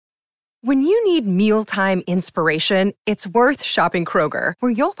When you need mealtime inspiration, it's worth shopping Kroger,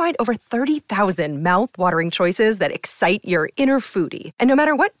 where you'll find over 30,000 mouth-watering choices that excite your inner foodie. And no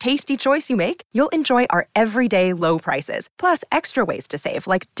matter what tasty choice you make, you'll enjoy our everyday low prices, plus extra ways to save,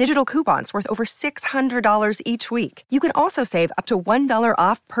 like digital coupons worth over $600 each week. You can also save up to $1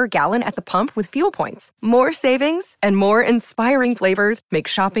 off per gallon at the pump with fuel points. More savings and more inspiring flavors make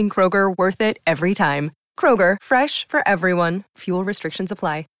shopping Kroger worth it every time. Kroger, fresh for everyone. Fuel restrictions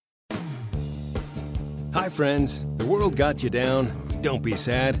apply. Hi, friends. The world got you down. Don't be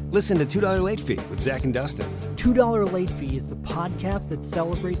sad. Listen to $2 Late Fee with Zach and Dustin. $2 Late Fee is the podcast that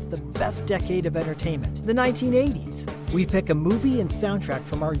celebrates the best decade of entertainment, the 1980s. We pick a movie and soundtrack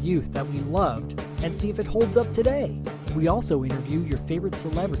from our youth that we loved and see if it holds up today. We also interview your favorite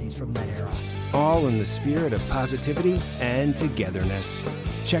celebrities from that era. All in the spirit of positivity and togetherness.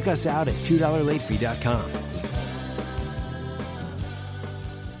 Check us out at $2latefee.com.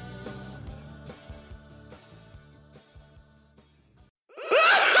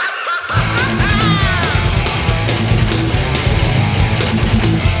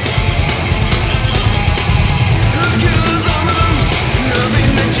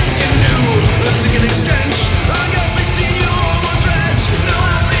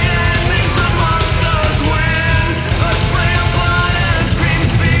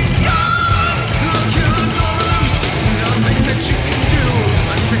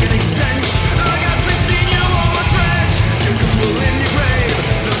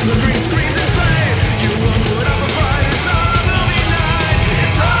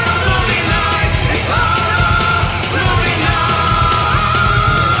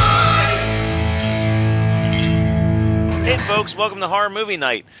 Welcome to Horror Movie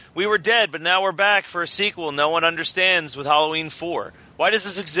Night. We were dead, but now we're back for a sequel no one understands with Halloween 4. Why does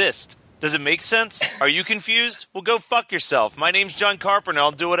this exist? Does it make sense? Are you confused? Well, go fuck yourself. My name's John Carpenter.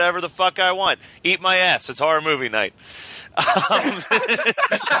 I'll do whatever the fuck I want. Eat my ass. It's Horror Movie Night.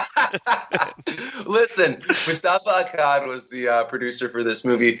 Listen, Mustafa Akkad was the producer for this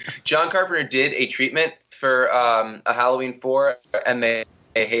movie. John Carpenter did a treatment for a Halloween 4, and they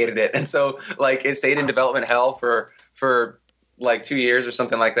hated it. And so, like, it stayed in development hell for like 2 years or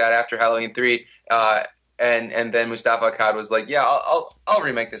something like that after Halloween 3, and then Mustafa Akkad was like, "Yeah, I'll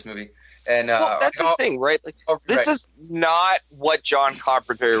remake this movie." And that's the thing, right? Like, this is not what John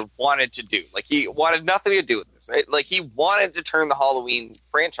Carpenter wanted to do. Like, he wanted nothing to do with this, right? Like, he wanted to turn the Halloween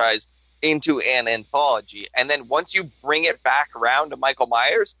franchise into an anthology, and then once you bring it back around to Michael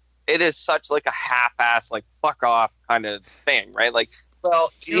Myers, it is such like a half-ass, like fuck off kind of thing, right? Like,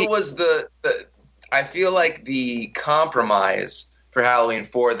 well, it was the I feel like the compromise for Halloween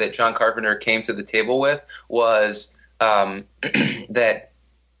 4 that John Carpenter came to the table with was that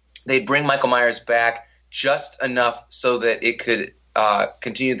they'd bring Michael Myers back just enough so that it could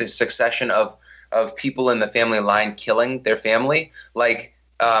continue the succession of people in the family line killing their family. Like,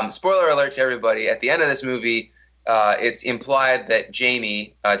 spoiler alert to everybody, at the end of this movie, it's implied that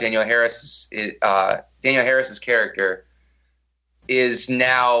Jamie, Danielle Harris's character, is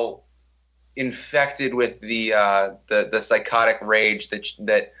now infected with the psychotic rage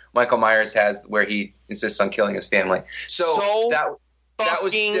that Michael Myers has, where he insists on killing his family. So that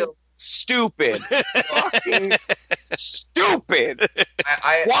was still stupid. Fucking stupid.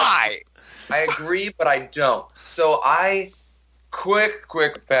 Why? I agree, but I don't. So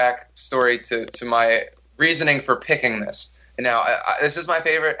quick back story to my reasoning for picking this. And now this is my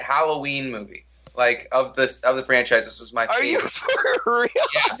favorite Halloween movie. Like, of the franchise, this is my favorite. Are you for real?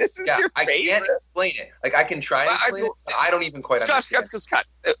 Yeah, this is your I favorite? can't explain it. Like, I can try and explain it, but I don't even quite understand. Scott,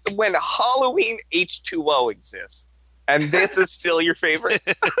 when Halloween H2O exists, and this is still your favorite?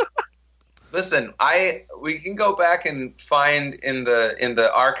 Listen, we can go back and find in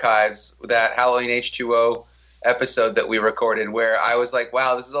the archives that Halloween H2O episode that we recorded, where I was like,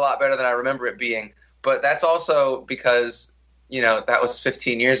 wow, this is a lot better than I remember it being. But that's also because, that was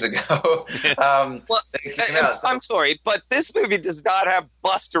 15 years ago. I'm sorry, but this movie does not have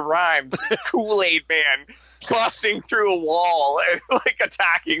Busta Rhymes, Kool-Aid Man, busting through a wall and, like,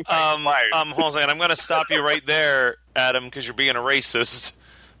 attacking Myers. Hold on a second. I'm going to stop you right there, Adam, because you're being a racist.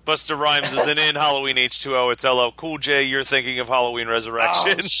 Busta Rhymes isn't in Halloween H2O. It's LL Cool J. You're thinking of Halloween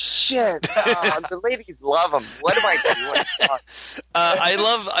Resurrection. Oh, shit. The ladies love him. What am I doing?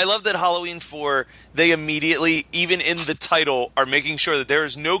 I love that Halloween 4, they immediately, even in the title, are making sure that there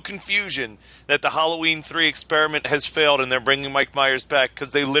is no confusion that the Halloween 3 experiment has failed and they're bringing Mike Myers back,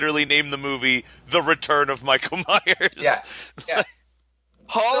 because they literally named the movie The Return of Michael Myers. Yeah.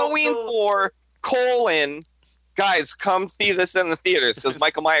 Halloween 4, guys, come see this in the theaters, because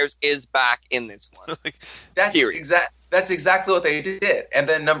Michael Myers is back in this one. That's That's exactly what they did. And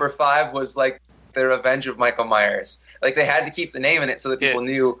then number 5 was like the Revenge of Michael Myers. Like they had to keep the name in it so that people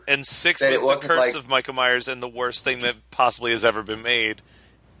knew. And 6 that was the Curse of Michael Myers, and the worst thing that possibly has ever been made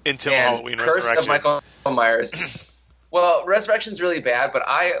until Halloween Curse Resurrection. of Michael Myers. Well, Resurrection's really bad, but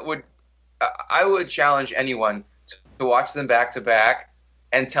I would challenge anyone to watch them back to back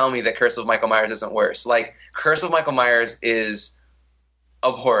and tell me that Curse of Michael Myers isn't worse. Like Curse of Michael Myers is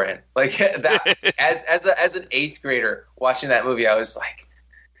abhorrent. Like that as an 8th grader watching that movie, I was like,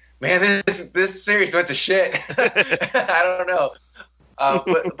 man, this series went to shit. I don't know.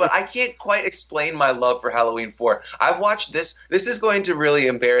 But I can't quite explain my love for Halloween 4. I've watched this. This is going to really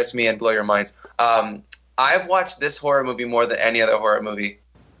embarrass me and blow your minds. I've watched this horror movie more than any other horror movie.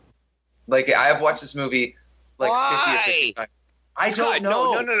 Like I've watched this movie like 50 or 60 times. I don't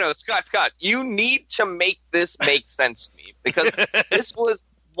know. No, Scott. You need to make this make sense to me because this was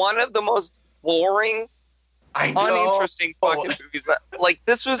one of the most boring, uninteresting fucking movies. Like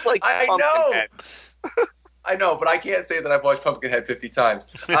this was like Pumpkinhead. I know, but I can't say that I've watched Pumpkinhead 50 times.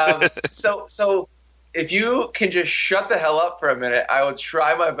 So if you can just shut the hell up for a minute, I will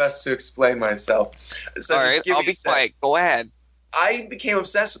try my best to explain myself. So all right, I'll be quiet. Go ahead. I became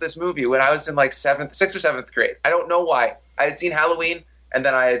obsessed with this movie when I was in like 6th or 7th grade. I don't know why. I had seen Halloween, and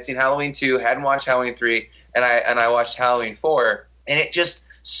then I had seen Halloween 2, hadn't watched Halloween 3, and I watched Halloween 4, and it just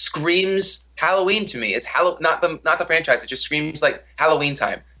screams Halloween to me. It's not the franchise. It just screams like Halloween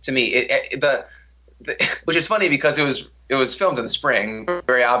time to me. Which is funny because it was filmed in the spring,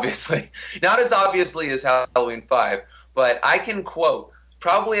 very obviously. Not as obviously as Halloween 5, but I can quote.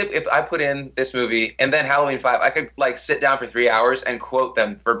 Probably if I put in this movie and then Halloween 5, I could like sit down for 3 hours and quote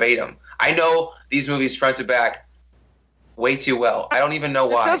them verbatim. I know these movies front to back way too well. I don't even know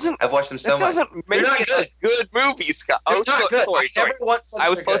why. I've watched them so much. That doesn't make it a good movie, Scott. Oh, sorry. I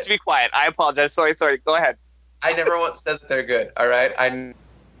was supposed to be quiet. I apologize. Sorry. Go ahead. I never once said that they're good, all right? I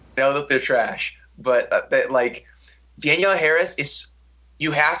know that they're trash. But like Danielle Harris is,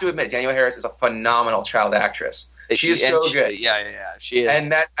 you have to admit, Danielle Harris is a phenomenal child actress. She is so good. Yeah, she is.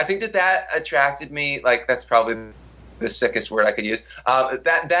 And I think that attracted me. Like that's probably the sickest word I could use.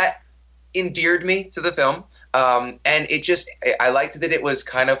 That endeared me to the film. And it just, I liked that it was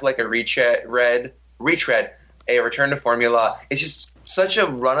kind of like a retread, a return to formula. It's just such a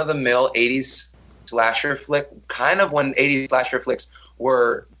run-of-the-mill 80s slasher flick, kind of when 80s slasher flicks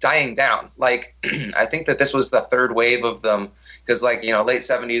were dying down. Like, I think that this was the third wave of them, because like, late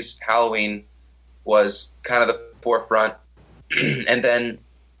 70s Halloween was kind of the forefront. And then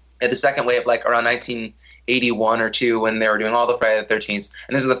at the second wave, like around 1981 or 2, when they were doing all the Friday the 13th,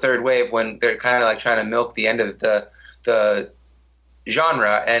 and this is the third wave when they're kind of like trying to milk the end of the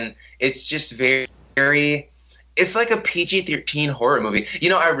genre, and it's just very, very, it's like a PG-13 horror movie.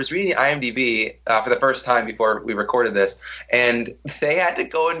 I was reading the IMDb for the first time before we recorded this, and they had to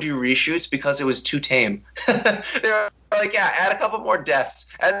go and do reshoots because it was too tame. They were like, yeah, add a couple more deaths,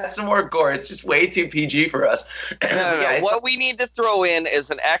 add some more gore. It's just way too PG for us. No. What we need to throw in is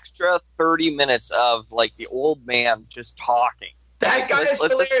an extra 30 minutes of like the old man just talking. That guy is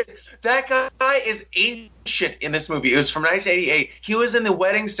hilarious. That guy is ancient in this movie. It was from 1988. He was in The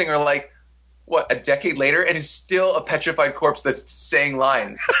Wedding Singer like, what, a decade later, and is still a petrified corpse that's saying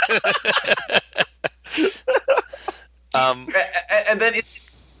lines. And then he's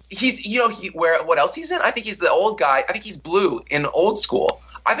what else he's in? I think he's the old guy. I think he's Blue in Old School.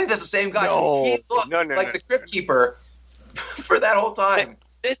 I think that's the same guy. He looked like the Crypt Keeper for that whole time.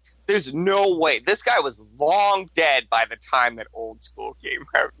 There's no way. This guy was long dead by the time that Old School came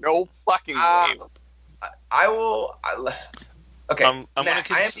out. No fucking way. I will. Okay, I'm gonna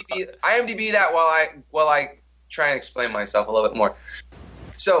IMDb that while I try and explain myself a little bit more.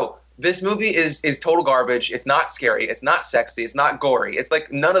 So this movie is total garbage. It's not scary. It's not sexy. It's not gory. It's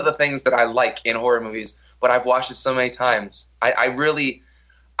like none of the things that I like in horror movies. But I've watched it so many times. I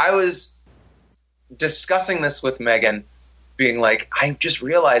was discussing this with Megan, being like, I just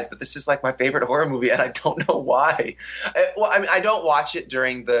realized that this is like my favorite horror movie, and I don't know why. I don't watch it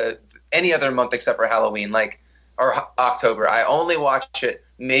during any other month except for Halloween, or October. I only watch it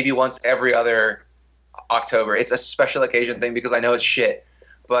maybe once every other October. It's a special occasion thing because I know it's shit.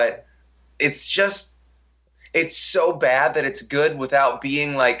 But it's so bad that it's good without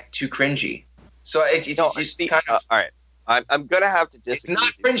being like too cringy. So it's kind of all right. I'm gonna have to disagree. It's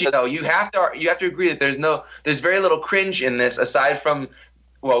not cringy though. You have to agree that there's very little cringe in this aside from.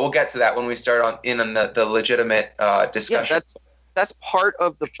 Well, we'll get to that when we start on the legitimate discussion. Yeah, that's part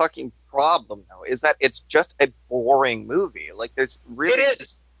of the fucking problem, though, is that it's just a boring movie. Like, there's really... It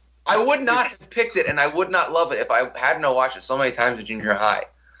is. I would not have picked it, and I would not love it if I hadn't watched it so many times in junior high.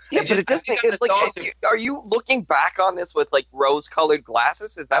 Yeah, but it doesn't. It's like, are you looking back on this with like rose-colored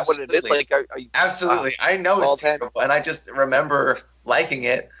glasses? Is that Absolutely. what it is? Like, are you, Absolutely, I know it's terrible, and I just remember liking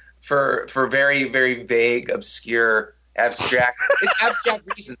it for very, very vague, obscure, abstract. It's abstract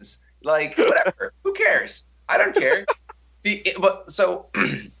reasons. Like, whatever. Who cares? I don't care.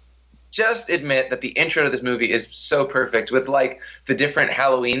 Just admit that the intro to this movie is so perfect with like the different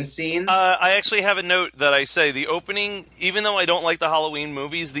Halloween scenes. I actually have a note that I say the opening, even though I don't like the Halloween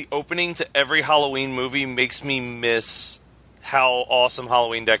movies, the opening to every Halloween movie makes me miss how awesome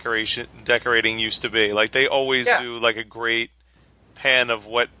Halloween decorating used to be. Like they always do like a great pan of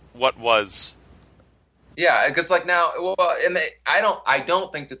what was. Yeah, because like now, I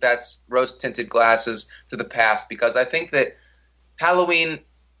don't think that that's rose-tinted glasses to the past, because I think that Halloween,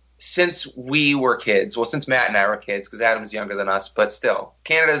 since we were kids, well, since Matt and I were kids, because Adam's younger than us, but still,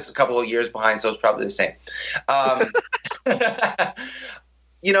 Canada's a couple of years behind, so it's probably the same.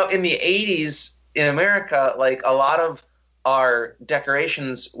 In the 80s in America, like a lot of our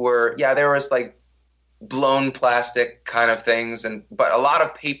decorations were, there was like blown plastic kind of things, but a lot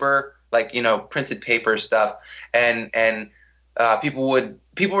of paper, like, printed paper stuff, and people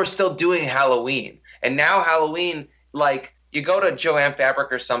were still doing Halloween. And now Halloween, like, you go to Joanne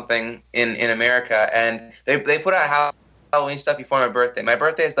Fabric or something in America, and they put out Halloween stuff before my birthday. My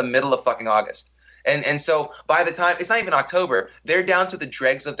birthday is the middle of fucking August. And so by the time, it's not even October, they're down to the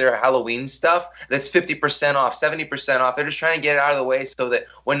dregs of their Halloween stuff that's 50% off, 70% off. They're just trying to get it out of the way so that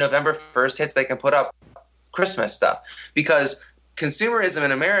when November 1st hits, they can put up Christmas stuff. Because consumerism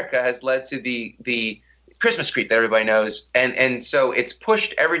in America has led to the Christmas creep that everybody knows. And so it's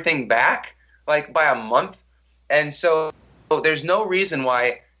pushed everything back like by a month. And so there's no reason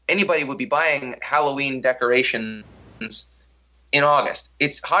why anybody would be buying Halloween decorations in August.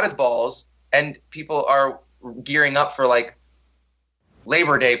 It's hot as balls, and people are gearing up for like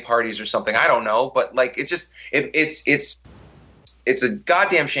Labor Day parties or something. I don't know, but like it's just it's a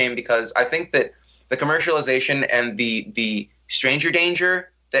goddamn shame, because I think that the commercialization and the stranger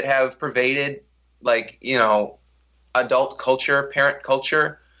danger that have pervaded, like, adult culture, parent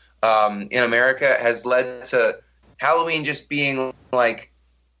culture in America has led to Halloween just being like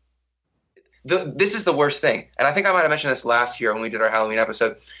this is the worst thing. And I think I might have mentioned this last year when we did our Halloween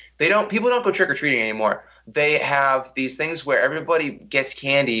episode. People don't go trick-or-treating anymore. They have these things where everybody gets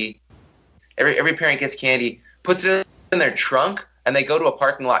candy. Every parent gets candy, puts it in their trunk, and they go to a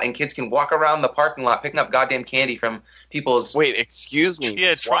parking lot, and kids can walk around the parking lot picking up goddamn candy from people's. Wait, excuse me.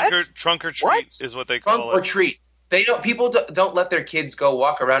 Yeah, trunk or treat is what they call it. Trunk or treat. People don't let their kids go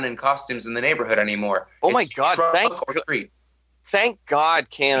walk around in costumes in the neighborhood anymore. Oh my God! Treat. Thank God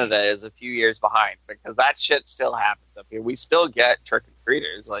Canada is a few years behind, because that shit still happens up here. We still get trick or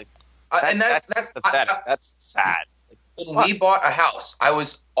treaters, like, and that's pathetic. That's sad. When we bought a house, I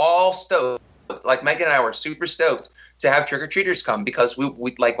was all stoked. Like Megan and I were super stoked to have trick or treaters come, because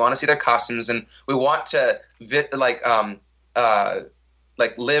we like want to see their costumes, and we want to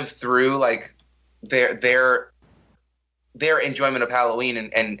live through like their enjoyment of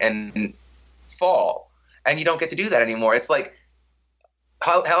Halloween and fall. And you don't get to do that anymore. It's like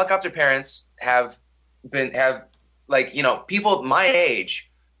helicopter parents have people my age.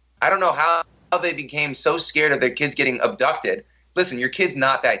 I don't know how they became so scared of their kids getting abducted. Listen, your kid's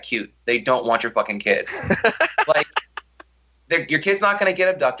not that cute. They don't want your fucking kid. Like, your kid's not going to get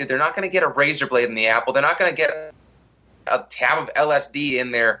abducted. They're not going to get a razor blade in the apple. They're not going to get a tab of LSD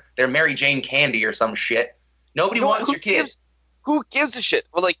in their Mary Jane candy or some shit. Nobody wants your kid. Who gives a shit?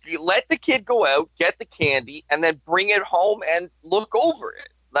 Well, like, you let the kid go out, get the candy, and then bring it home and look over it.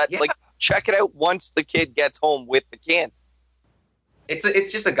 Like, check it out once the kid gets home with the candy.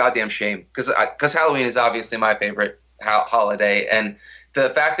 It's just a goddamn shame, because Halloween is obviously my favorite holiday, and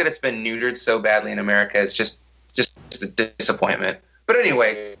the fact that it's been neutered so badly in America is just a disappointment. But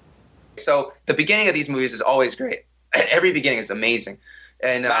anyway, so the beginning of these movies is always great. Every beginning is amazing.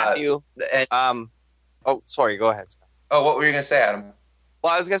 And Matthew, oh, sorry, go ahead, Scott. Oh, what were you going to say, Adam?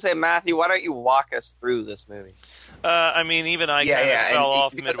 Well, I was going to say, Matthew, why don't you walk us through this movie? I mean, even I kind of fell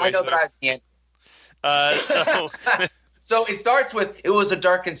off midway I know through. that I So So it starts with, it was a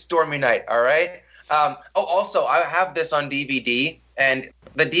dark and stormy night, all right? Also, I have this on DVD, and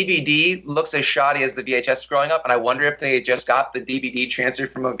the DVD looks as shoddy as the VHS growing up, and I wonder if they just got the DVD transferred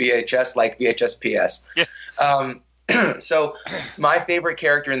from a VHS like VHS PS. Yeah. So my favorite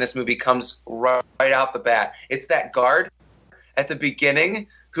character in this movie comes right out the bat. It's that guard at the beginning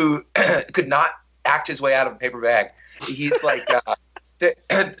who could not act his way out of a paper bag. He's like,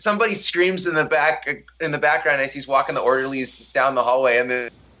 somebody screams in the background as he's walking the orderlies down the hallway, and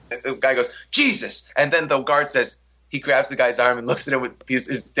the guy goes, Jesus! And then the guard says, he grabs the guy's arm and looks at him with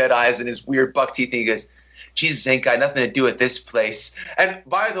his dead eyes and his weird buck teeth, and he goes, Jesus ain't got nothing to do with this place. And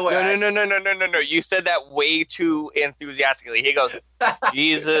by the way, no. You said that way too enthusiastically. He goes,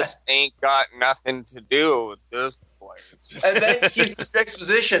 Jesus ain't got nothing to do with this place. And then he's Mr.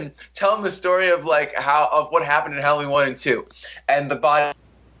 Exposition telling the story of what happened in Halloween 1 and 2 and the body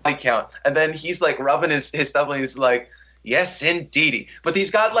count. And then he's like rubbing his stuff and he's like, yes, indeedy. But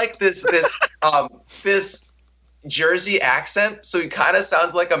he's got like this Jersey accent, so he kind of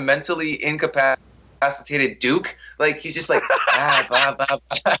sounds like a mentally incapacitated Duke. Like he's just like blah, blah, blah.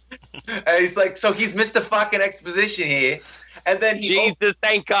 And he's like, so he's Mr. fucking Exposition here. And then Jesus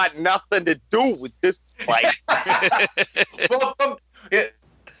ain't got nothing to do with this place.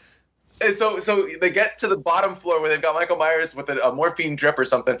 And so they get to the bottom floor where they've got Michael Myers with a morphine drip or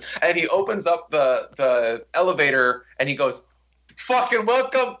something, and he opens up the elevator and he goes, "Fucking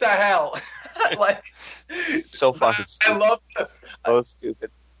welcome to hell!" Like, so fucking stupid. I love this. So stupid.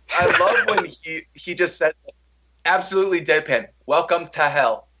 I love when he just said, absolutely deadpan, "Welcome to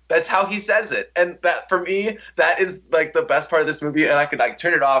hell." That's how he says it, and that for me, that is like the best part of this movie. And I could like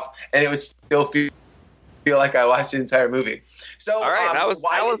turn it off, and it would still feel like I watched the entire movie. So, all right, that was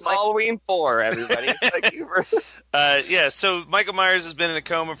Halloween 4, everybody. Thank you for... So Michael Myers has been in a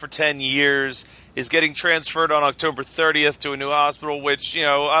coma for 10 years, is getting transferred on October 30th to a new hospital, which,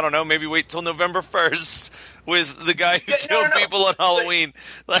 I don't know, maybe wait till November 1st with the guy who killed people on Halloween.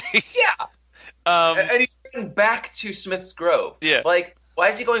 And he's going back to Smith's Grove. Yeah. Like, why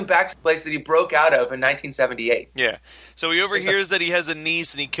is he going back to the place that he broke out of in 1978? Yeah. So he overhears that he has a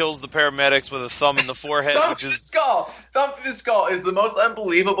niece, and he kills the paramedics with a thumb in the forehead. Thumb to the skull is the most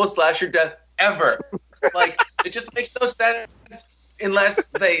unbelievable slasher death ever. Like, it just makes no sense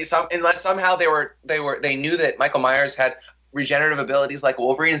unless somehow they knew that Michael Myers had regenerative abilities like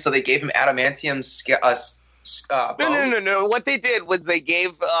Wolverine, and so they gave him adamantium No. What they did was they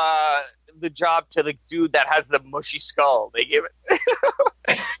gave the job to the dude that has the mushy skull. They gave it.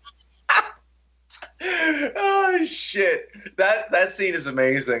 Oh shit! That scene is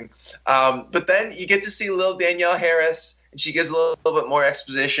amazing. But then you get to see little Danielle Harris, and she gives a little bit more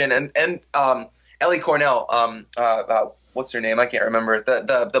exposition. And Ellie Cornell, what's her name? I can't remember.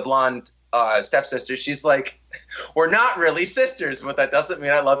 The blonde stepsister. She's like, we're not really sisters, but that doesn't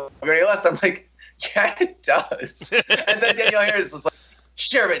mean I love you any less. I'm like, yeah, it does. And then Danielle Harris is like,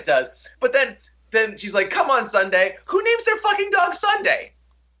 sure it does. But then she's like, come on, Sunday. Who names their fucking dog Sunday?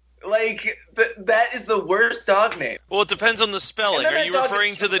 Like, that is the worst dog name. Well, it depends on the spelling. Are you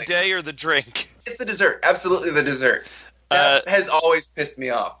referring to the day or the drink? It's the dessert. Absolutely the dessert. That has always pissed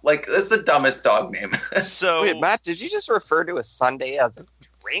me off. Like, it's the dumbest dog name. So, wait, Matt, did you just refer to a Sunday as a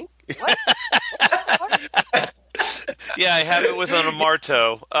drink? What? Yeah, I have it with an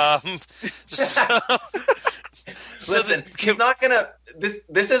Amarto. Listen, he's not gonna.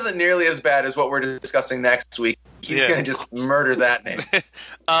 This isn't nearly as bad as what we're discussing next week. He's gonna just murder that name.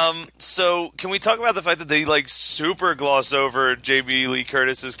 So can we talk about the fact that they like super gloss over Jamie Lee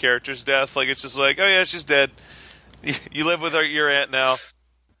Curtis's character's death? Like it's just like, oh yeah, she's dead. You live with your aunt now.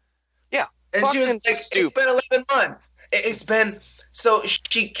 Yeah, and she was like, stupid. It's been 11 months. It's been so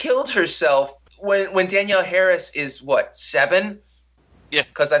she killed herself when Danielle Harris is what 7? Yeah,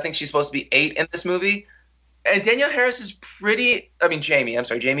 because I think she's supposed to be 8 in this movie. And Danielle Harris is pretty. I mean,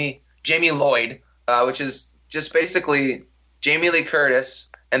 Jamie Lloyd, which is just basically Jamie Lee Curtis,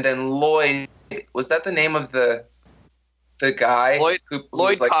 and then Lloyd. Was that the name of the guy? Lloyd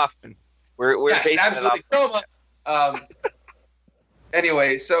Kaufman. We're yes, basing absolutely. it off.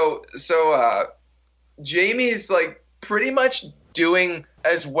 Anyway, so Jamie's like pretty much doing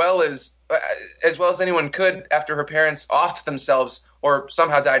as well as anyone could after her parents offed themselves or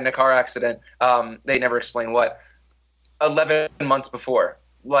somehow died in a car accident. They never explain what. 11 months before.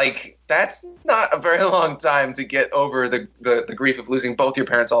 Like, that's not a very long time to get over the grief of losing both your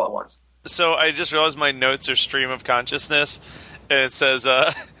parents all at once. So I just realized my notes are stream of consciousness, and it says,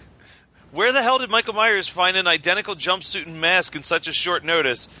 where the hell did Michael Myers find an identical jumpsuit and mask in such a short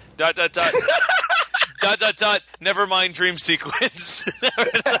notice? ... ... ... Never mind dream sequence.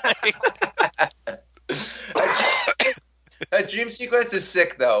 That dream sequence is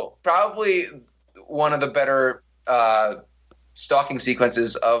sick, though. Probably one of the better stalking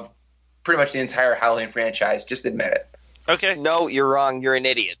sequences of pretty much the entire Halloween franchise. Just admit it. Okay. No, you're wrong. You're an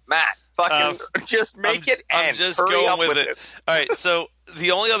idiot. Matt, fucking just make it end. I'm just Hurry going up with it. All right, so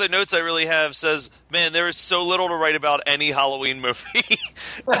the only other notes I really have says, man, there is so little to write about any Halloween movie.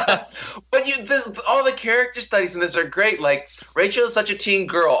 But all the character studies in this are great. Like, Rachel is such a teen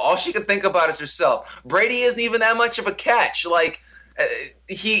girl. All she can think about is herself. Brady isn't even that much of a catch. Like,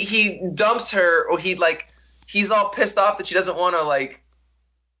 he dumps her, or he he's all pissed off that she doesn't want to like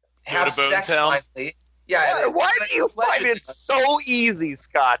have to Bone sex Town? finally. Yeah. Why do you find it so easy,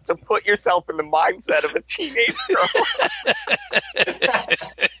 Scott, to put yourself in the mindset of a teenage girl?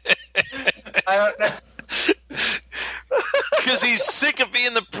 I don't know. Because he's sick of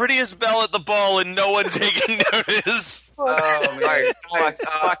being the prettiest belle at the ball and no one taking notice. Oh man, guys,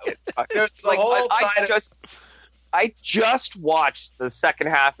 Fuck it. there's a Like, whole side of I just watched the second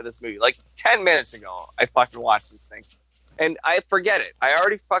half of this movie. Like 10 minutes ago, I fucking watched this thing. And I forget it. I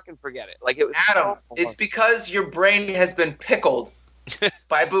already fucking forget it. Like, it was Adam. It's because your brain has been pickled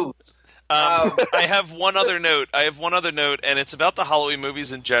by boobs. I have one other note. And it's about the Halloween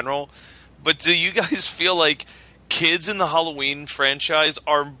movies in general. But do you guys feel like kids in the Halloween franchise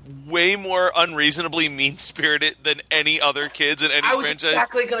are way more unreasonably mean-spirited than any other kids in any I was franchise?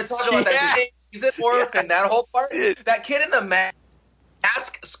 exactly going to talk about that. Is it orphan? That whole part. That kid in the mask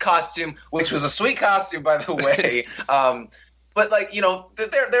costume, which was a sweet costume, by the way. But like, you know,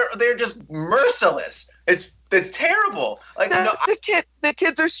 they're just merciless. It's terrible. Like the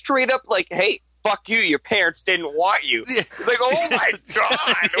kids are straight up like, hey, fuck you, your parents didn't want you. It's like, oh my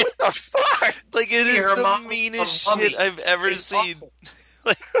god, what the fuck? Like, it is the meanest shit I've ever seen.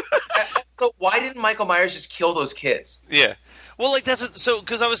 So why didn't Michael Myers just kill those kids? Yeah. Well, like, so,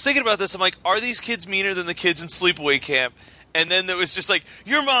 because I was thinking about this, I'm like, are these kids meaner than the kids in Sleepaway Camp? And then there was just like,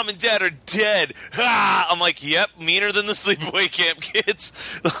 your mom and dad are dead. Ah! I'm like, yep, meaner than the Sleepaway Camp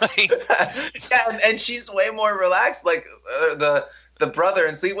kids. Like, yeah, and she's way more relaxed. Like, the brother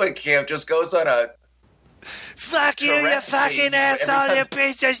in Sleepaway Camp just goes on a fuck you, you fucking asshole, you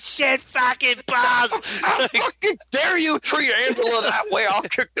piece of shit, fucking balls. How fucking dare you treat Angela that way? I'll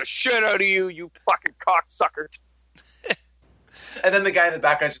kick the shit out of you, you fucking cocksucker. And then the guy in the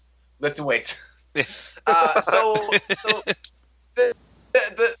background just lifting weights.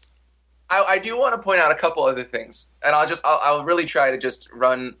 I do want to point out a couple other things, and I'll really try to just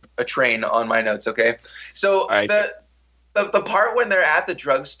run a train on my notes. Okay, so the part when they're at the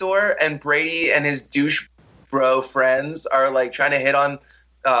drugstore and Brady and his douche bro friends are like trying to hit on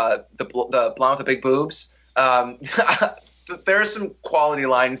the blonde with the big boobs. There are some quality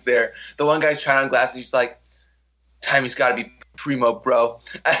lines there. The one guy's trying on glasses. He's like, "Timmy's got to be primo, bro."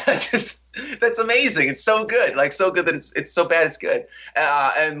 That's amazing. It's so good. Like, so good that it's so bad it's good.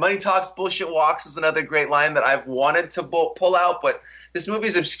 And Money Talks, Bullshit Walks is another great line that I've wanted to pull out, but this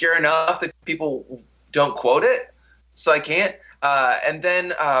movie's obscure enough that people don't quote it, so I can't. And then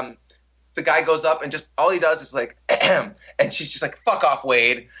the guy goes up and just all he does is like, and she's just like, "Fuck off,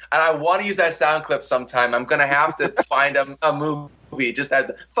 Wade." And I want to use that sound clip sometime. I'm gonna have to find a movie. Just have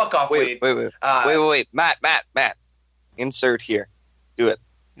the "fuck off, Wade." Wait. Matt. Insert here. Do it.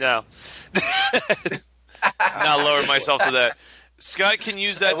 No. Now lower myself to that. Scott can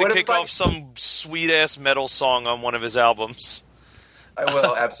use that to kick off some sweet-ass metal song on one of his albums. I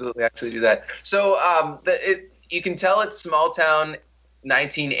will absolutely actually do that. So you can tell it's small-town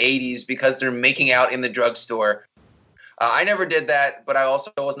 1980s because they're making out in the drugstore. I never did that, but I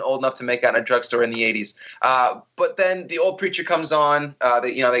also wasn't old enough to make out in a drugstore in the 80s. But then the old preacher comes on.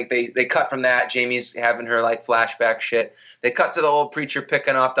 They cut from that. Jamie's having her like flashback shit. They cut to the old preacher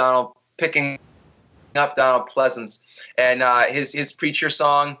picking up Donald Pleasance, and his preacher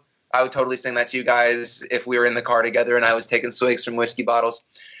song. I would totally sing that to you guys if we were in the car together and I was taking swigs from whiskey bottles.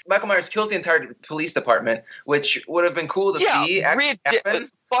 Michael Myers kills the entire police department, which would have been cool to see happen.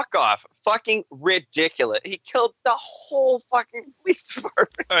 Fuck off. Fucking ridiculous. He killed the whole fucking police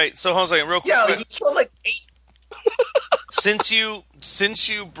department. All right, so hold on a second, real quick. Yeah, like he killed like 8. Since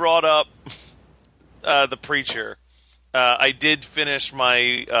you brought up the preacher, I did finish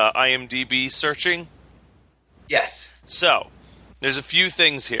my IMDb searching. Yes. So, there's a few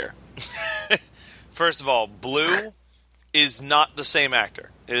things here. First of all, Blue is not the same actor.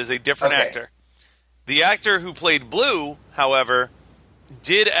 It is a different actor. The actor who played Blue, however,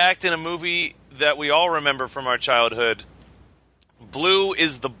 did act in a movie that we all remember from our childhood. Blue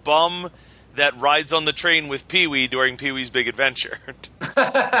is the bum that rides on the train with Pee-wee during Pee-wee's Big Adventure.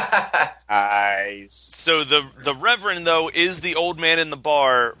 Nice. So the Reverend, though, is the old man in the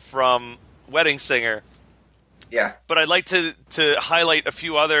bar from Wedding Singer. Yeah. But I'd like to highlight a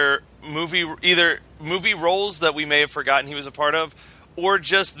few other movie roles that we may have forgotten he was a part of, or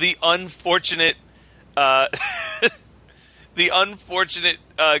just the unfortunate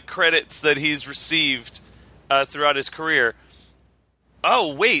credits that he's received throughout his career.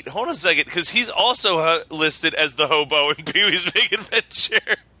 Oh, wait, hold on a second, because he's also listed as the hobo in Pee-wee's Big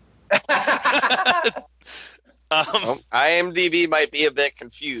Adventure. IMDb might be a bit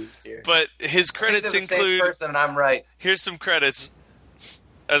confused here. But his credits include... Same person, and I'm right. Here's some credits.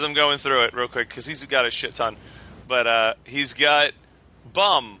 as I'm going through it real quick because he's got a shit ton. But he's got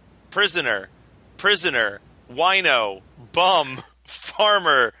bum, prisoner, wino, bum,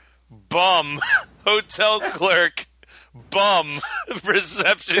 farmer, bum, hotel clerk, bum,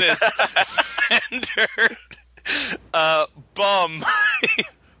 receptionist, vendor, bum,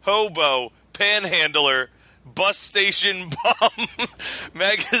 hobo, panhandler, bus station bum,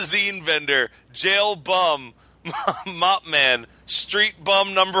 magazine vendor, jail bum, mop man, street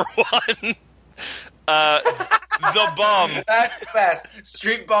bum number 1, the bum. That's fast.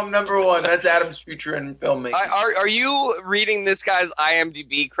 Street bum number 1. That's Adam's future in filmmaking. Are you reading this guy's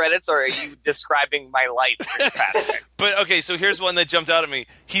IMDb credits, or are you describing my life? But okay, so here's one that jumped out at me.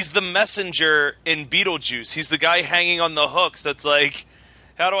 He's the messenger in Beetlejuice. He's the guy hanging on the hooks. That's like,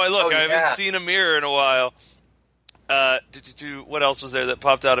 how do I look? Oh, I yeah. haven't seen a mirror in a while. What else was there that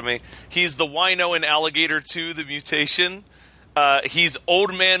popped out at me? He's the wino in Alligator 2: The Mutation. He's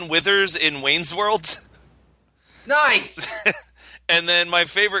Old Man Withers in Wayne's World. Nice. And then my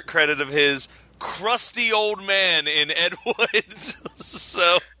favorite credit of his, crusty old man in Ed Wood.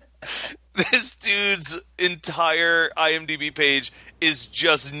 So this dude's entire IMDb page is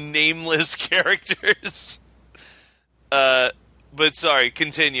just nameless characters. But sorry,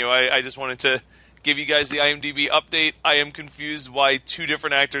 continue. I just wanted to give you guys the IMDb update. I am confused why 2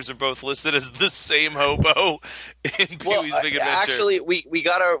 different actors are both listed as the same hobo in Pee-wee's Big Adventure. Actually, we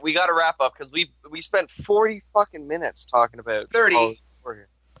gotta wrap up because we spent 40 fucking minutes talking about 30.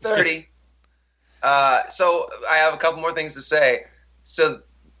 30. So I have a couple more things to say. So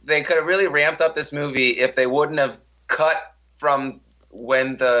they could have really ramped up this movie if they wouldn't have cut from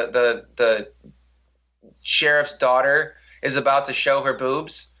when the sheriff's daughter is about to show her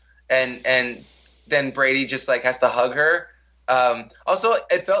boobs and then Brady just like has to hug her. Also,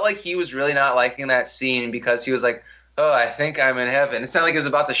 it felt like he was really not liking that scene because he was like, "Oh, I think I'm in heaven." It sounded like he was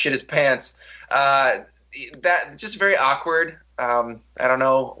about to shit his pants. That just very awkward. I don't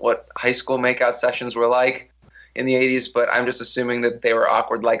know what high school makeout sessions were like in the 80s, but I'm just assuming that they were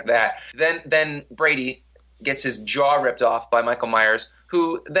awkward like that. Then Brady gets his jaw ripped off by Michael Myers,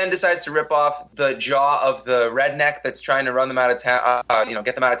 who then decides to rip off the jaw of the redneck that's trying to run them out of town,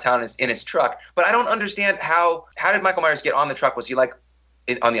 get them out of town in his truck. But I don't understand how did Michael Myers get on the truck? Was he like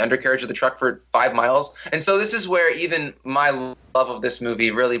on the undercarriage of the truck for 5 miles? And so this is where even my love of this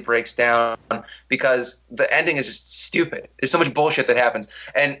movie really breaks down because the ending is just stupid. There's so much bullshit that happens.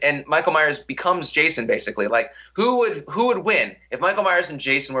 And Michael Myers becomes Jason basically. Like who would win if Michael Myers and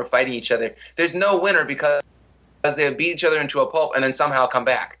Jason were fighting each other? There's no winner because they would beat each other into a pulp and then somehow come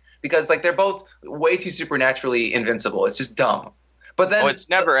back. Because like they're both way too supernaturally invincible. It's just dumb. But then it's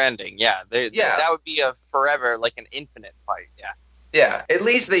never ending. Yeah. That would be a forever, like an infinite fight. Yeah. Yeah, at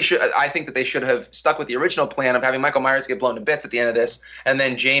least they should. I think that they should have stuck with the original plan of having Michael Myers get blown to bits at the end of this, and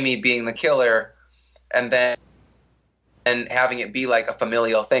then Jamie being the killer, and having it be like a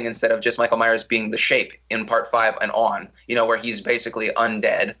familial thing instead of just Michael Myers being the Shape in Part 5 and on. Where he's basically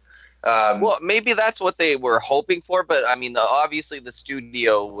undead. Well, maybe that's what they were hoping for, but I mean, obviously the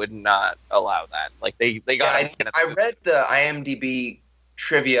studio would not allow that. Like they got. Yeah, I read the IMDb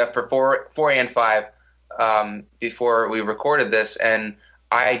trivia for 4 and 5. Before we recorded this, and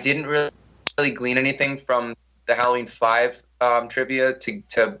I didn't really glean anything from the Halloween 5 trivia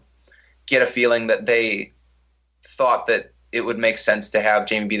to get a feeling that they thought that it would make sense to have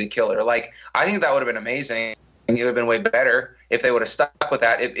Jamie be the killer. Like, I think that would have been amazing. It would have been way better if they would have stuck with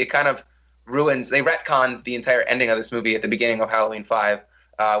that. It kind of ruins. They retconned the entire ending of this movie at the beginning of Halloween 5.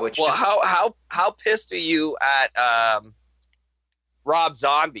 How pissed are you at Rob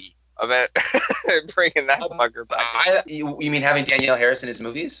Zombie about bringing that fucker back? You mean having Danielle Harris in his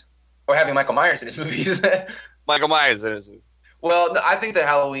movies, or having Michael Myers in his movies? Michael Myers in his movies. Well, I think that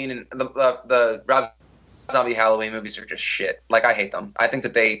Halloween and the Rob Zombie Halloween movies are just shit. Like, I hate them. I think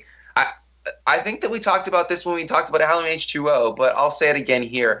that I think that we talked about this when we talked about Halloween H2O, but I'll say it again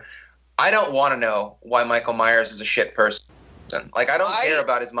here. I don't want to know why Michael Myers is a shit person. Like, I don't care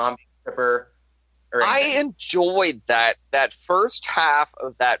about his mom being a stripper. I enjoyed that first half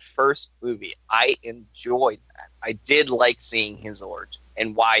of that first movie. I enjoyed that. I did like seeing his origin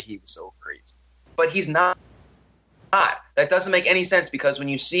and why he was so crazy. But he's not. That doesn't make any sense because when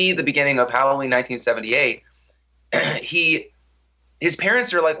you see the beginning of Halloween 1978, his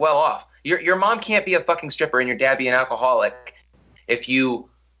parents are like well off. Your mom can't be a fucking stripper and your dad be an alcoholic if you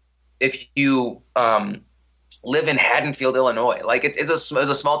live in Haddonfield, Illinois. Like it's a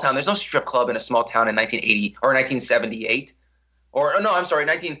small town. There's no strip club in a small town in 1980 or 1978. Or no, I'm sorry,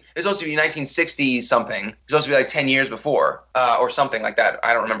 it's supposed to be 1960 something. It's supposed to be like 10 years before or something like that.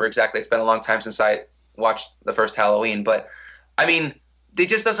 I don't remember exactly. It's been a long time since I watched the first Halloween, but I mean, it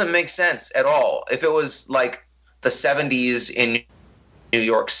just doesn't make sense at all. If it was like the 70s in New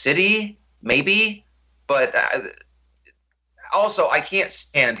York City, maybe, but also I can't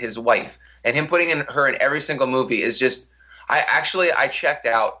stand his wife, and him putting her in every single movie is just. I checked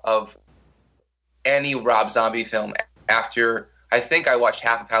out of any Rob Zombie film after I think I watched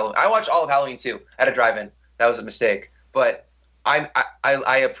half of Halloween. I watched all of Halloween 2 at a drive-in. That was a mistake, but I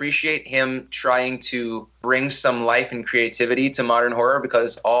appreciate him trying to bring some life and creativity to modern horror,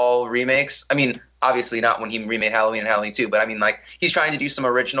 because all remakes, I mean, obviously not when he remade Halloween and Halloween 2, but I mean, like, he's trying to do some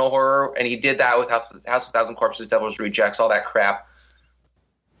original horror, and he did that with House of a Thousand Corpses, Devil's Rejects, all that crap.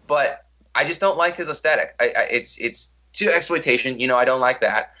 But I just don't like his aesthetic. It's too exploitation. I don't like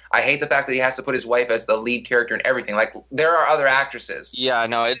that. I hate the fact that he has to put his wife as the lead character in everything. Like, there are other actresses. Yeah,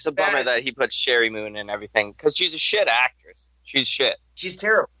 no, it's a bummer that he put Sherry Moon in everything, because she's a shit actress. She's shit. She's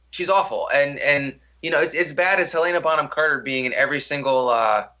terrible. She's awful. And it's bad as Helena Bonham Carter being in every single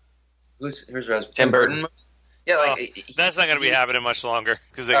who's Tim Burton. Yeah, like that's not going to be happening much longer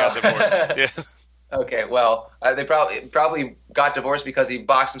because they got divorced. Yeah. Okay, well, they probably got divorced because he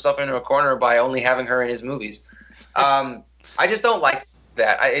boxed himself into a corner by only having her in his movies. I just don't like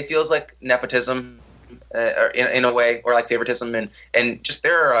that. It feels like nepotism in a way, or like favoritism, and just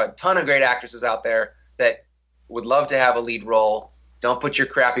there are a ton of great actresses out there that would love to have a lead role. Don't put your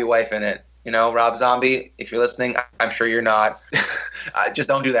crappy wife in it. Rob Zombie, if you're listening, I'm sure you're not. Just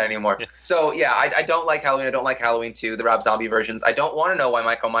don't do that anymore. Yeah. So, yeah, I don't like Halloween. I don't like Halloween 2, the Rob Zombie versions. I don't want to know why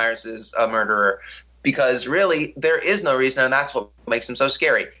Michael Myers is a murderer, because really there is no reason, and that's what makes him so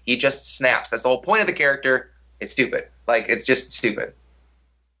scary. He just snaps. That's the whole point of the character. It's stupid. Like, it's just stupid.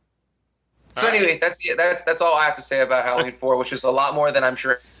 So anyway, that's all I have to say about Halloween 4, which is a lot more than I'm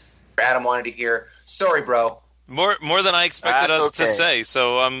sure Adam wanted to hear. Sorry, bro. More than I expected us to say.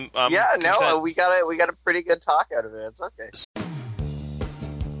 So I'm content. No, we got a pretty good talk out of it. It's okay.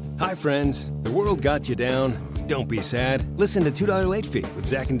 Hi, friends. The world got you down. Don't be sad. Listen to $2 Late Fee with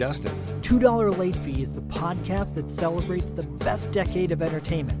Zach and Dustin. $2 Late Fee is the podcast that celebrates the best decade of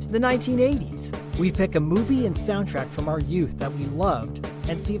entertainment, the 1980s. We pick a movie and soundtrack from our youth that we loved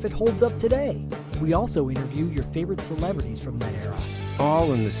and see if it holds up today. We also interview your favorite celebrities from that era.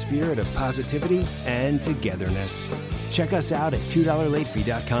 All in the spirit of positivity and togetherness. Check us out at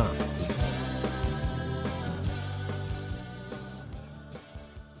 $2latefee.com.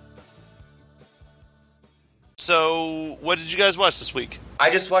 So, what did you guys watch this week?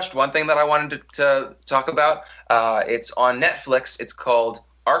 I just watched one thing that I wanted to talk about. It's on Netflix. It's called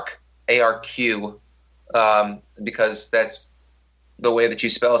ARQ, A-R-Q, because that's the way that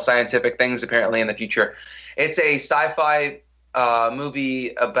you spell scientific things apparently in the future. It's a sci-fi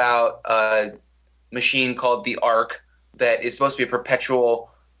movie about a machine called the ARC that is supposed to be a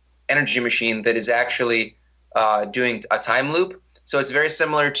perpetual energy machine that is actually doing a time loop. So it's very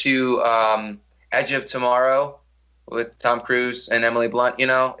similar to Edge of Tomorrow with Tom Cruise and Emily Blunt.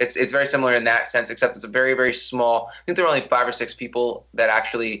 It's very similar in that sense, except it's a very, very small. I think there are only 5 or 6 people that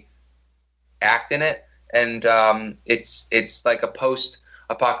actually act in it, and it's like a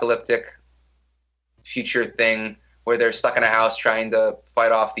post-apocalyptic future thing where they're stuck in a house trying to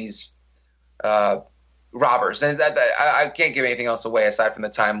fight off these robbers. And I can't give anything else away aside from the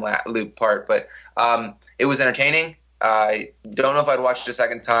time loop part, but it was entertaining. I don't know if I'd watch it a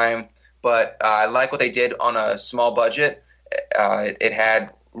second time, but I like what they did on a small budget. It had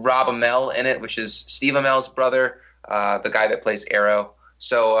Rob Amell in it, which is Steve Amell's brother, the guy that plays Arrow.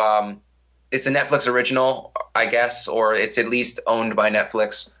 So it's a Netflix original, I guess, or it's at least owned by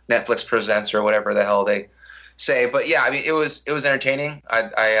Netflix. Netflix Presents or whatever the hell they say. But yeah, I mean, it was entertaining.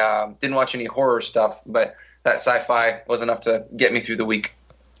 I didn't watch any horror stuff, but that sci-fi was enough to get me through the week.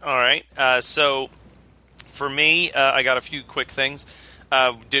 All right. So for me, I got a few quick things.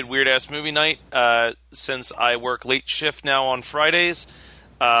 Did Weird Ass Movie Night. Since I work late shift now on Fridays,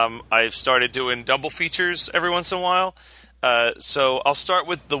 I've started doing double features every once in a while. So I'll start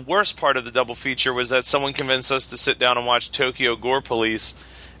with the worst part of the double feature was that someone convinced us to sit down and watch Tokyo Gore Police.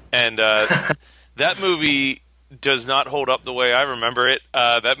 And that movie does not hold up the way I remember it.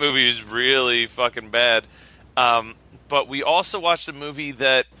 That movie is really fucking bad. But we also watched a movie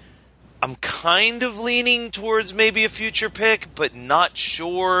that I'm kind of leaning towards maybe a future pick, but not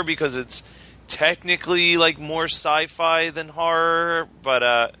sure because it's technically like more sci-fi than horror.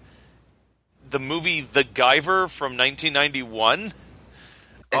 But the movie The Guyver from 1991. Is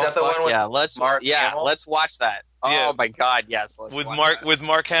that the one with Mark Hamill? Let's watch that. Oh my God, yes. With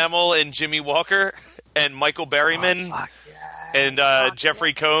Mark Hamill and Jimmy Walker and Michael Berryman. Oh, fuck yes. And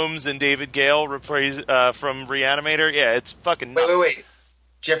Jeffrey Combs and David Gale from Reanimator. Yeah, it's fucking nuts. Wait.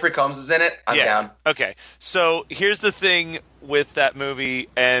 Jeffrey Combs is in it, I'm down. Okay, so here's the thing with that movie,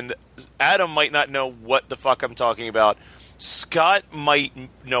 and Adam might not know what the fuck I'm talking about. Scott might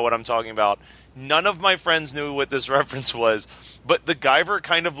know what I'm talking about. None of my friends knew what this reference was, but the Guyver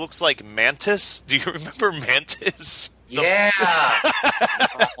kind of looks like Mantis. Do you remember Mantis? Yeah.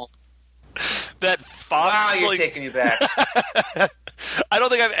 That fox. Wow, you're taking me back. I don't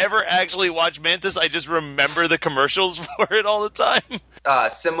think I've ever actually watched Mantis. I just remember the commercials for it all the time.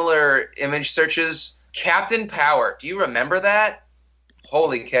 Similar image searches. Captain Power. Do you remember that?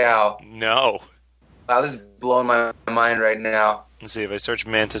 Holy cow. No. Wow, this is blowing my mind right now. Let's see if I search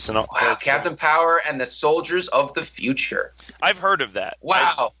Mantis and all. Wow, Captain Power and the Soldiers of the Future. I've heard of that.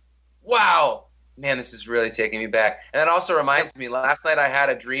 Wow. Wow. Man, this is really taking me back. And that also reminds me, last night I had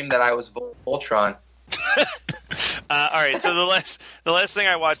a dream that I was Voltron. All right, so the last thing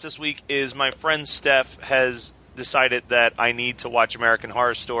I watched this week is my friend Steph has decided that I need to watch American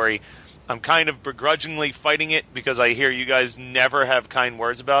Horror Story. I'm kind of begrudgingly fighting it because I hear you guys never have kind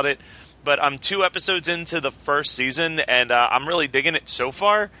words about it. But I'm 2 episodes into the first season, and I'm really digging it so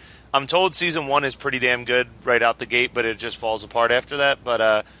far. I'm told season 1 is pretty damn good right out the gate, but it just falls apart after that.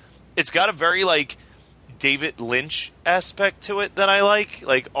 But it's got a very, like, David Lynch aspect to it that I like.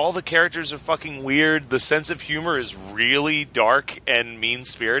 Like, all the characters are fucking weird. The sense of humor is really dark and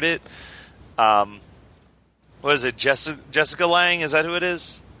mean-spirited. What is it, Jessica Lange? Is that who it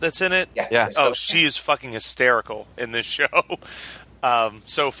is that's in it? Yeah. Oh, she is fucking hysterical in this show.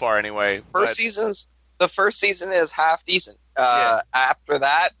 So far, anyway. The first season is half decent. After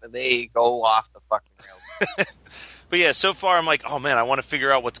that, they go off the fucking rails. But yeah, so far I'm like, oh man, I want to figure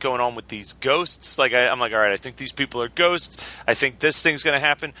out what's going on with these ghosts. Like, I'm like, all right, I think these people are ghosts. I think this thing's going to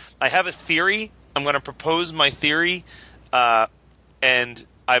happen. I have a theory. I'm going to propose my theory, and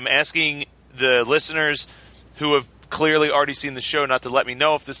I'm asking the listeners who have clearly already seen the show not to let me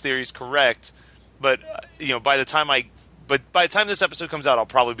know if this theory is correct. But by the time this episode comes out, I'll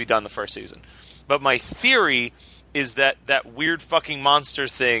probably be done the first season. But my theory is that weird fucking monster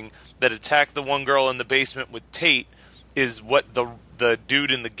thing that attacked the one girl in the basement with Tate is what the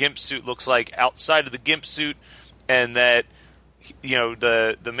dude in the gimp suit looks like outside of the gimp suit, and that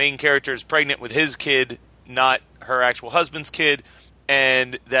the main character is pregnant with his kid, not her actual husband's kid,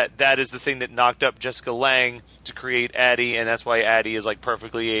 and that is the thing that knocked up Jessica Lange to create Addie, and that's why Addie is like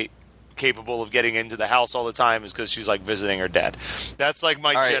perfectly capable of getting into the house all the time, is because she's like visiting her dad. That's like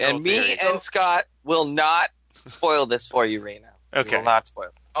my general and theory. Me and Scott will not spoil this for you right now. Okay. We will not spoil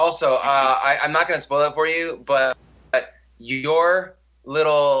it. Also, I'm not going to spoil it for you, but your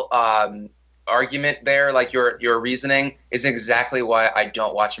little argument there, like your reasoning, is exactly why I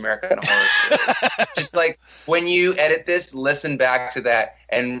don't watch American Horror Story. Just like when you edit this, listen back to that,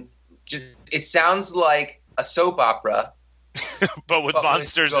 and just it sounds like a soap opera, but with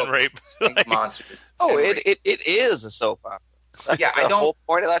monsters and rape. Monsters. Oh, it is a soap opera. That's the whole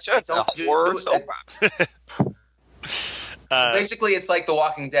point of that show. It's a horror soap opera. Basically, it's like The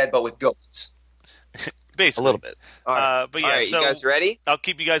Walking Dead, but with ghosts. Basically. A little bit. All right. But yeah, all right, so you guys ready? I'll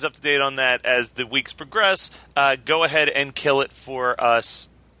keep you guys up to date on that as the weeks progress. Go ahead and kill it for us.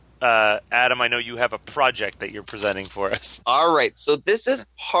 Adam, I know you have a project that you're presenting for us. All right. So this is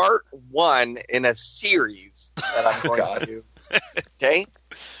part 1 in a series that I'm going to do. Okay?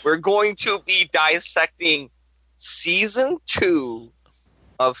 We're going to be dissecting season 2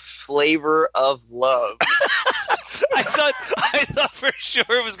 of Flavor of Love. I thought for sure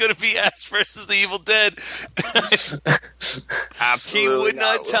it was going to be Ash versus the Evil Dead. Absolutely, he would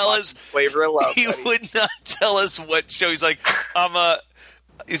not tell us Flavor of Love. He would not tell us what show. He's like, I'm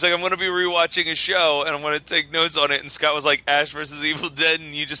going to be rewatching a show and I'm going to take notes on it. And Scott was like, Ash versus Evil Dead,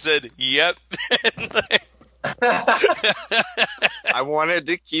 and you just said, yep. I wanted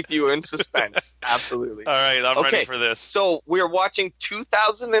to keep you in suspense. Absolutely. All right, I'm ready for this. So we're watching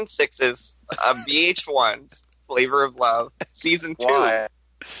 2006's VH1's Flavor of Love, Season 2. Why?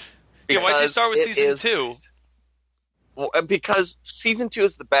 Why'd you start with Season 2? Well, because Season 2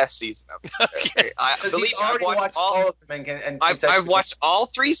 is the best season of it. Okay. I've watched all of them. I've watched all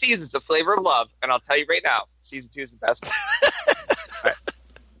 3 seasons of Flavor of Love, and I'll tell you right now, Season 2 is the best one. Right.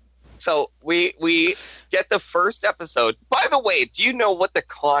 So we get the first episode. By the way, do you know what the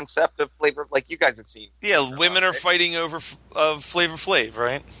concept of Flavor, like you guys have seen? Yeah, women are fighting over Flavor Flav,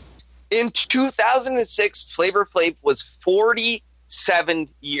 right? In 2006, Flavor Flav was 47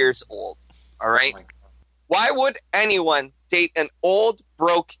 years old. All right? Oh, why would anyone date an old,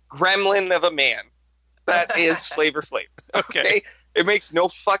 broke gremlin of a man that is Flavor Flav? Okay. It makes no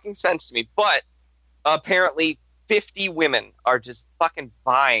fucking sense to me. But apparently 50 women are just fucking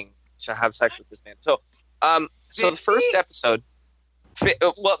buying to have sex with this man. So the first episode,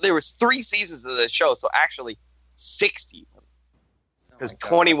 Well, there was 3 seasons of the show, so actually 60. Because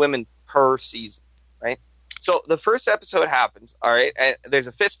 20 women per season, right? So the first episode happens, all right, and there's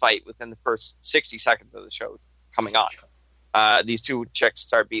a fist fight within the first 60 seconds of the show coming on. These 2 chicks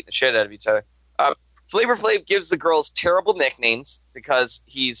start beating the shit out of each other. Flavor Flav gives the girls terrible nicknames because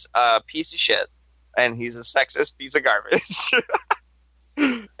he's a piece of shit and he's a sexist piece of garbage.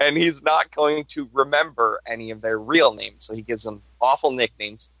 And he's not going to remember any of their real names, so he gives them awful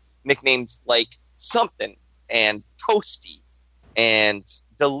nicknames like Something and Toasty and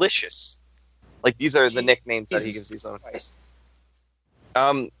Delicious. Like, these are the nicknames that he gives these women.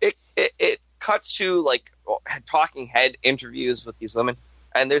 It cuts to, like, talking head interviews with these women,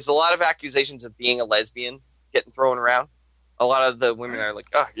 and there's a lot of accusations of being a lesbian getting thrown around. A lot of the women are like,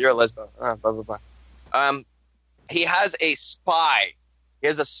 "Oh, you're a lesbian," blah blah blah. He has a spy. He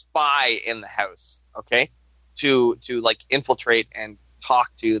has a spy in the house, okay, to like infiltrate and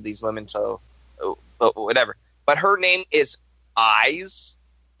talk to these women. So, but whatever. But her name is Eyes.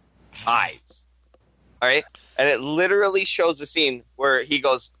 All right, and it literally shows a scene where he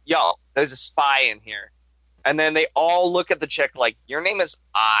goes, "Yo, there's a spy in here," and then they all look at the chick like, "Your name is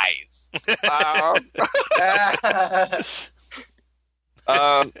Eyes."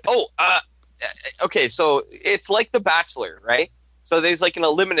 Okay, so it's like The Bachelor, right? So there's like an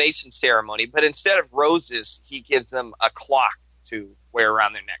elimination ceremony, but instead of roses, he gives them a clock to wear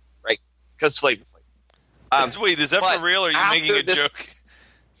around their neck, right? Because Flavor Flav. Wait, is that for real, or are you making a joke?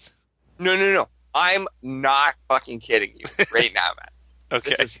 No. I'm not fucking kidding you right now, man.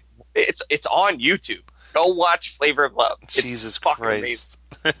 Okay. It's on YouTube. Go watch Flavor of Love. Jesus fucking Christ.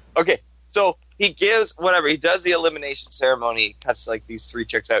 amazing. Okay, so he gives whatever. He does the elimination ceremony, cuts like these 3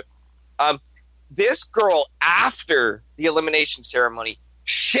 chicks out. This girl, after the elimination ceremony,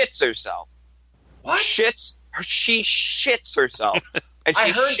 shits herself. What? She shits herself. And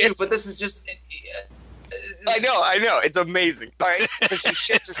I heard you, but this is just... I know. It's amazing. All right, so she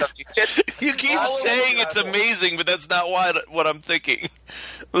shits herself. You keep saying it's amazing, but that's not what I'm thinking.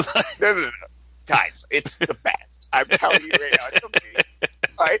 No. Guys, it's the best. I'm telling you right now, it's amazing.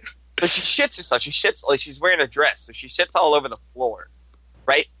 All right, so she shits herself. She shits like she's wearing a dress, so she shits all over the floor,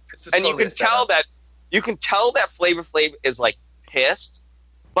 right? And you can tell that Flavor Flav is like pissed,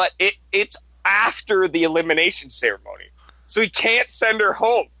 but it's after the elimination ceremony, so he can't send her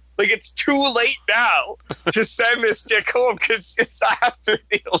home. Like, it's too late now to send this chick home because it's after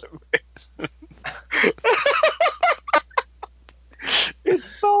the elimination.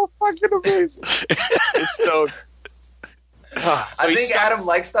 It's so fucking amazing. It's so. I think Adam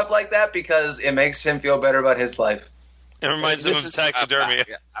likes stuff like that because it makes him feel better about his life. It reminds him of taxidermy.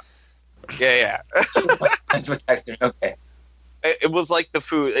 Yeah. That's what taxidermy. Okay. It was like the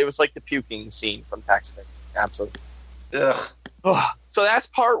food. It was like the puking scene from Taxidermy. Absolutely. Ugh. So that's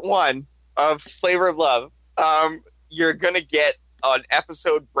part 1 of Flavor of Love. You're gonna get an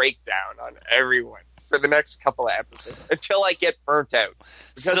episode breakdown on everyone for the next couple of episodes until I get burnt out,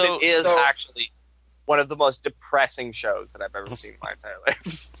 because it is actually one of the most depressing shows that I've ever seen in my entire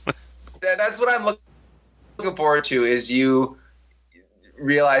life. That's what I'm looking forward to, is you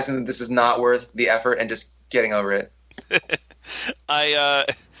realizing that this is not worth the effort and just getting over it.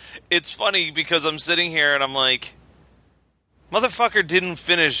 It's funny because I'm sitting here and I'm like, motherfucker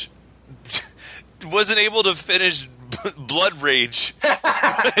wasn't able to finish Blood Rage.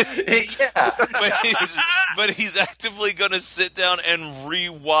 Yeah. But he's actively going to sit down and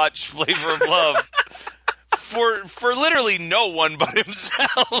rewatch Flavor of Love for literally no one but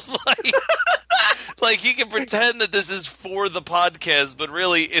himself. Like he can pretend that this is for the podcast, but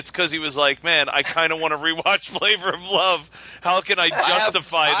really it's because he was like, man, I kind of want to rewatch Flavor of Love. How can I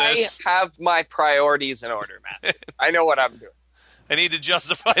justify this? I have my priorities in order, Matt. I know what I'm doing. I need to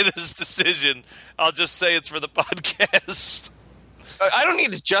justify this decision. I'll just say it's for the podcast. I don't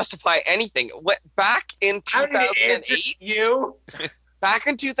need to justify anything. Back in 2008, back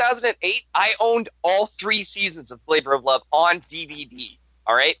in 2008, I owned all 3 seasons of Flavor of Love on DVD.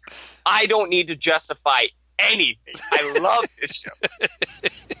 All right, I don't need to justify anything. I love this show.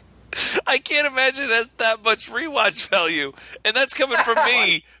 I can't imagine it has that much rewatch value, and that's coming from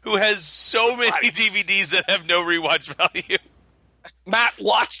me, who has so many DVDs that have no rewatch value. Matt,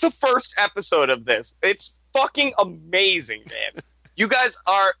 watch the first episode of this. It's fucking amazing, man. You guys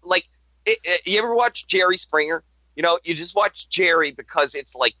are like, you ever watch Jerry Springer? You know, you just watch Jerry because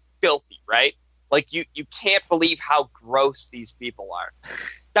it's like filthy, right? Like you can't believe how gross these people are.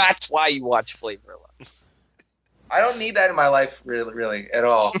 That's why you watch Flavor of Love. I don't need that in my life, really, at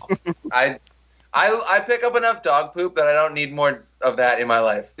all. I pick up enough dog poop that I don't need more of that in my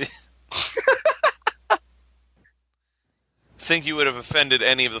life. think you would have offended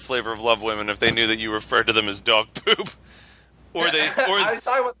any of the Flavor of Love women if they knew that you referred to them as dog poop. I was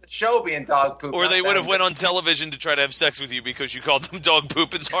talking about the show being dog poop. Or they would have went on television to try to have sex with you because you called them dog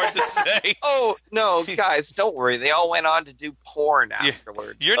poop. It's hard to say. Oh, no, guys, don't worry. They all went on to do porn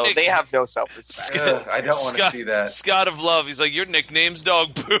afterwards. So they have no self-respect. I don't want to see that. Scott of Love, he's like, your nickname's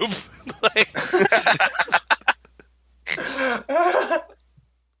dog poop.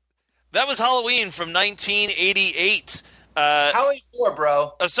 That was Halloween from 1988. Halloween 4,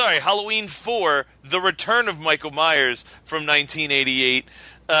 bro. Oh, sorry, Halloween 4, The Return of Michael Myers from 1988.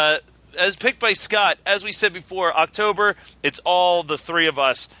 As picked by Scott, as we said before, October, it's all the three of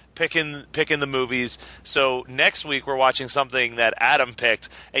us picking the movies. So next week we're watching something that Adam picked,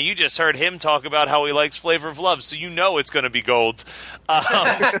 and you just heard him talk about how he likes Flavor of Love, so you know it's going to be gold.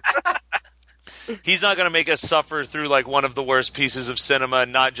 He's not going to make us suffer through like one of the worst pieces of cinema,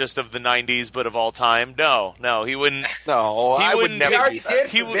 not just of the 90s, but of all time. No, he wouldn't. No, I would never.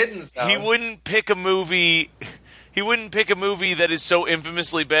 He wouldn't pick a movie. He wouldn't pick a movie that is so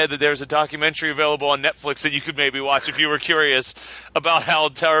infamously bad that there's a documentary available on Netflix that you could maybe watch if you were curious about how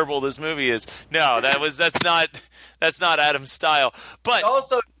terrible this movie is. No, that's not Adam's style. But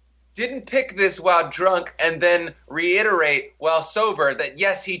also didn't pick this while drunk and then reiterate while sober that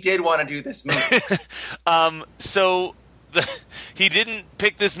yes, he did want to do this movie. He didn't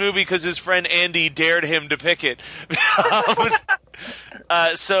pick this movie because his friend Andy dared him to pick it.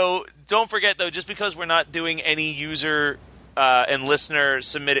 So don't forget, though, just because we're not doing any user and listener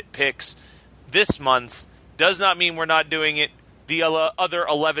submitted picks this month does not mean we're not doing it the other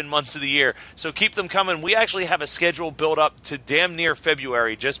 11 months of the year. So keep them coming. We actually have a schedule built up to damn near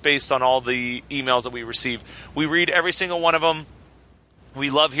February just based on all the emails that we receive. We read every single one of them. We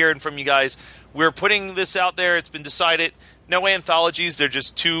love hearing from you guys. We're putting this out there. It's been decided. No anthologies. They're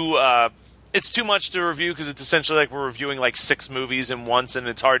just too... it's too much to review because it's essentially like we're reviewing like 6 movies in once, and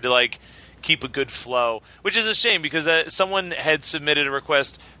it's hard to like keep a good flow, which is a shame because someone had submitted a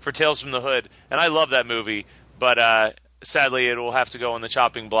request for Tales from the Hood, and I love that movie, but sadly it will have to go on the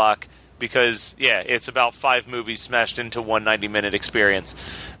chopping block because, yeah, it's about 5 movies smashed into one 90-minute experience.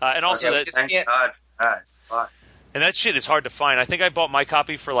 And also and that shit is hard to find. I think I bought my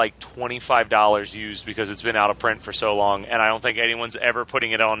copy for like $25 used because it's been out of print for so long, and I don't think anyone's ever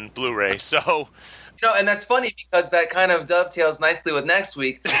putting it on Blu-ray. So, and that's funny because that kind of dovetails nicely with next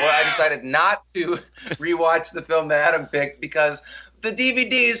week, where I decided not to rewatch the film that Adam picked because the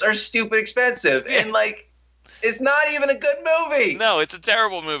DVDs are stupid expensive, and like it's not even a good movie. No, it's a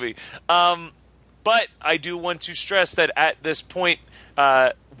terrible movie. But I do want to stress that at this point,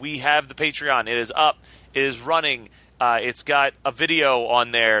 we have the Patreon. It is up. It is running. It's got a video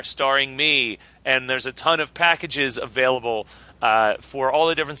on there starring me, and there's a ton of packages available for all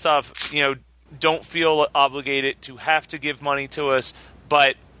the different stuff. Don't feel obligated to have to give money to us,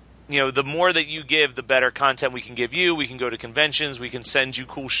 but the more that you give, the better content we can give you. We can go to conventions. We can send you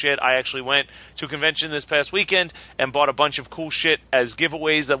cool shit. I actually went to a convention this past weekend and bought a bunch of cool shit as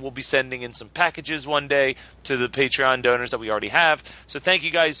giveaways that we'll be sending in some packages one day to the Patreon donors that we already have. So thank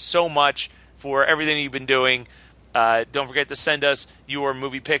you guys so much for everything you've been doing. Don't forget to send us your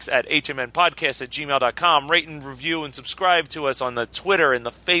movie picks at hmnpodcast@gmail.com. Rate and review and subscribe to us on the Twitter and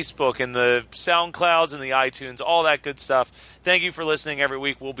the Facebook and the SoundClouds and the iTunes, all that good stuff. Thank you for listening every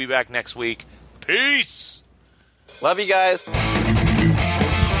week. We'll be back next week. Peace! Love you guys.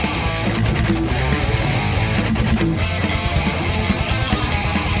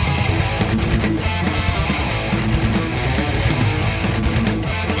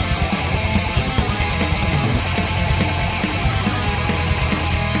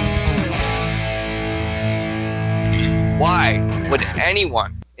 Why would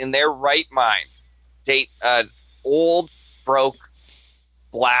anyone in their right mind date an old, broke,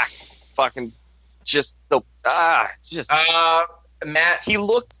 black, fucking Matt? He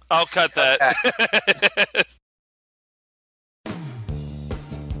looked... I'll cut that.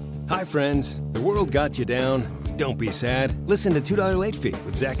 Hi, friends. The world got you down. Don't be sad. Listen to $2 Late Fee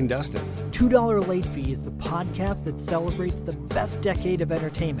with Zach and Dustin. $2 Late Fee is the podcast that celebrates the best decade of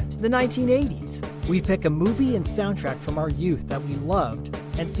entertainment, the 1980s. We pick a movie and soundtrack from our youth that we loved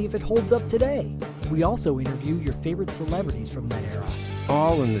and see if it holds up today. We also interview your favorite celebrities from that era.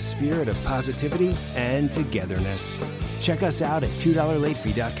 All in the spirit of positivity and togetherness. Check us out at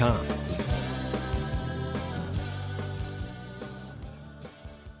 $2latefee.com.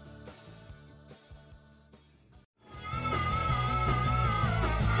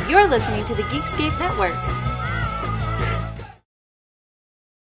 You're listening to the Geekscape Network.